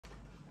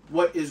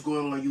What is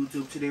going on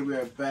YouTube? Today we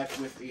are back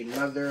with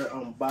another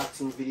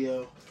unboxing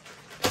video.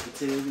 And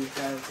today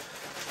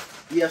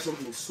we have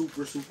something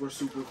super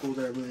cool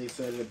that I'm really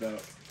excited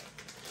about.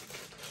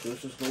 So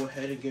let's just go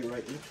ahead and get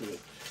right into it.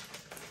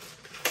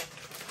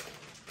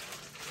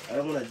 I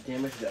don't want to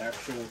damage the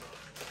actual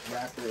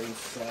wrapper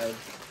inside,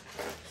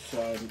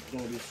 so I'm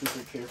going to be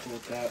super careful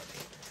with that.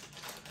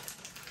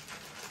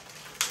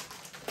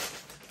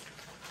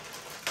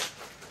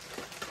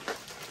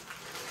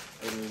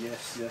 And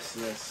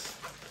yes.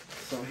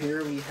 So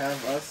here we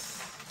have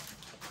us.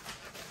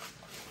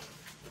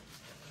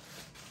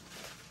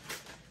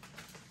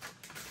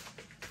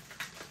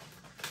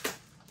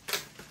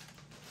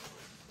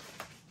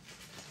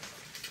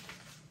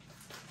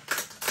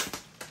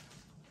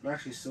 I'm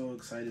actually so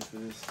excited for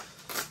this.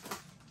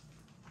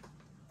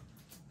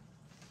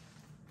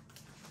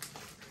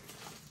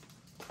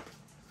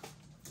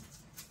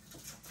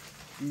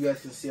 You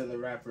guys can see on the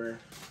wrapper,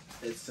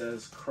 it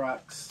says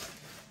Crocs.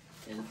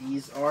 And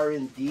these are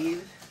indeed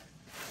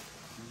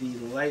the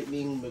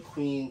Lightning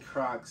McQueen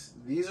Crocs.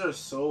 These are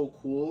so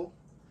cool.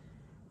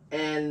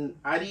 And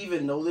I didn't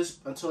even know this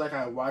until like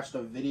I watched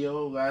a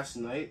video last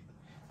night.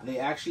 They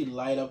actually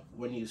light up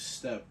when you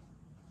step.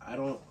 Let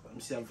me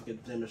see if I can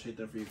demonstrate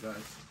that for you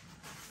guys.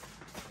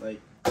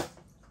 Like,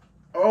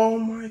 oh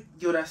my,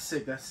 yo, that's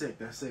sick.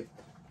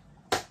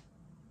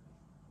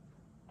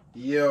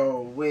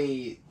 Yo,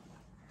 wait.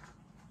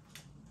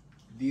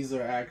 These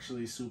are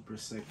actually super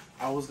sick.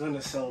 I was going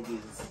to sell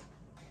these.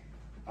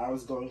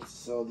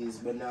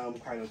 But now I'm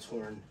kind of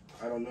torn.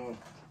 I don't know.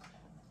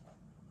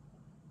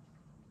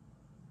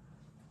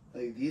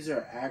 Like, these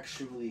are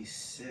actually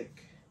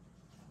sick.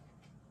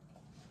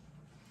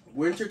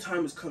 Winter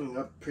time is coming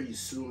up pretty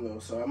soon though,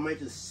 so I might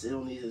just sit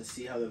on these and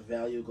see how the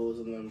value goes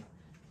on them.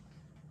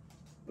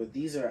 But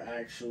these are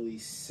actually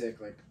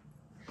sick. Like,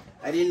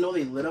 I didn't know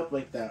they lit up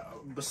like that.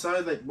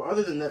 Besides, like,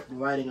 other than that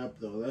lighting up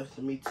though, let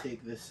me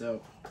take this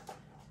out.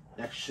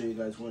 Actually show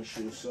you guys one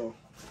shoe. So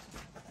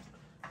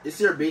it's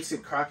your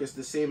basic Croc. It's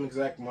the same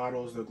exact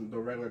model as the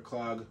regular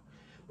clog,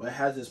 but it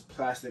has this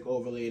plastic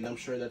overlay, and I'm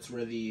sure that's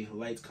where the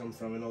lights come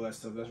from and all that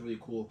stuff. That's really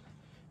cool.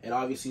 And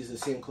obviously it's the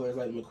same colors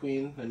like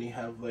McQueen. And you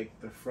have like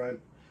the front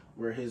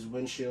where his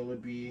windshield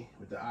would be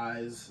with the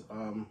eyes.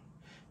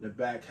 The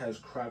back has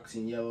Crocs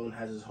in yellow and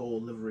has his whole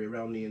livery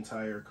around the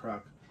entire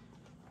Croc.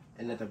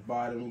 And at the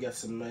bottom you got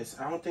some nice,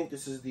 I don't think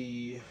this is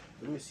the,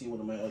 let me see one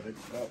of my other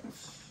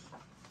Crocs.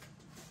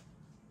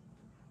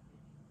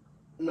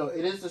 No,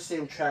 it is the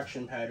same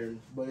traction pattern,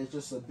 but it's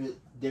just a bit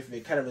different.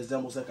 It kind of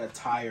resembles like a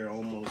tire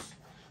almost,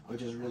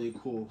 which is really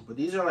cool. But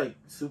these are like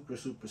super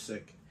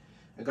sick.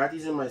 I got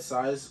these in my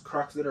size.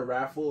 Crocs did a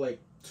raffle like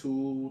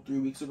 2-3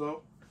 weeks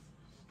ago,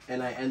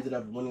 and I ended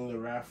up winning the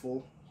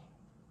raffle.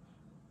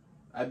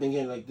 I've been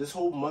getting, like, this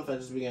whole month I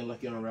just been getting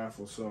lucky on a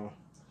raffle, so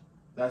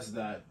that's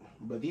that.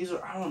 But these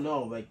are, I don't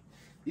know, like,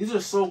 these are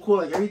so cool.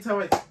 Like, every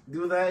time I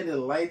do that and it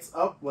lights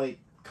up, like,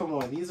 come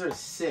on, these are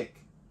sick.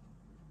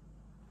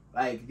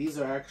 Like, these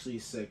are actually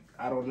sick.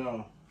 I don't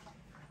know.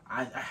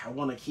 I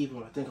want to keep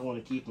them. I think I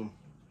want to keep them.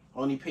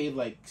 Only paid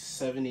like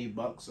 70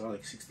 bucks or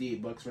like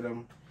 68 bucks for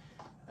them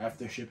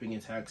after shipping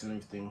and tax and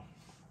everything.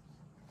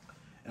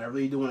 And I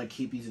really do want to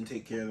keep these and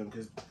take care of them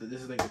because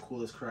this is like the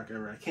coolest Croc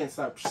ever. I can't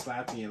stop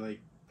slapping it,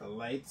 like the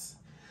lights.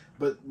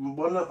 But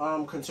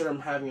one concern I'm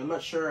having, I'm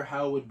not sure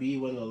how it would be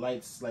when the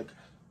lights, like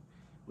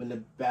when the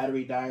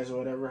battery dies or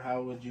whatever.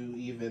 How would you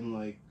even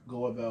like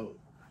go about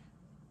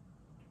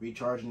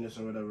recharging this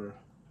or whatever?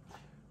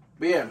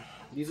 But yeah,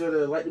 these are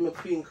the Lightning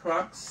McQueen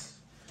Crocs.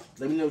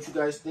 Let me know what you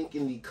guys think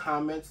in the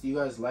comments. Do you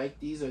guys like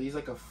these? Are these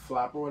like a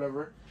flop or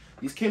whatever?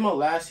 These came out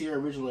last year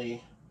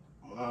originally,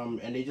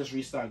 and they just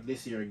restocked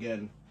this year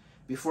again.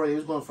 Before they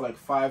was going for like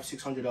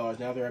 $500-600.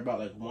 Now they're about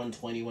like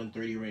 $120,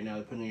 $130 right now,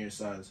 depending on your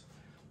size.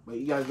 But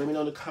you guys, let me know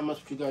in the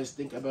comments what you guys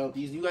think about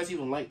these. Do you guys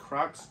even like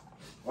Crocs?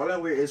 All I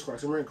wear is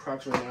Crocs. I'm wearing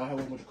Crocs right now. I have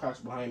a bunch of Crocs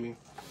behind me.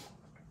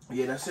 But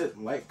yeah, that's it.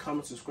 Like,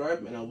 comment,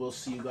 subscribe, and I will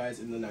see you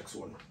guys in the next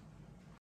one.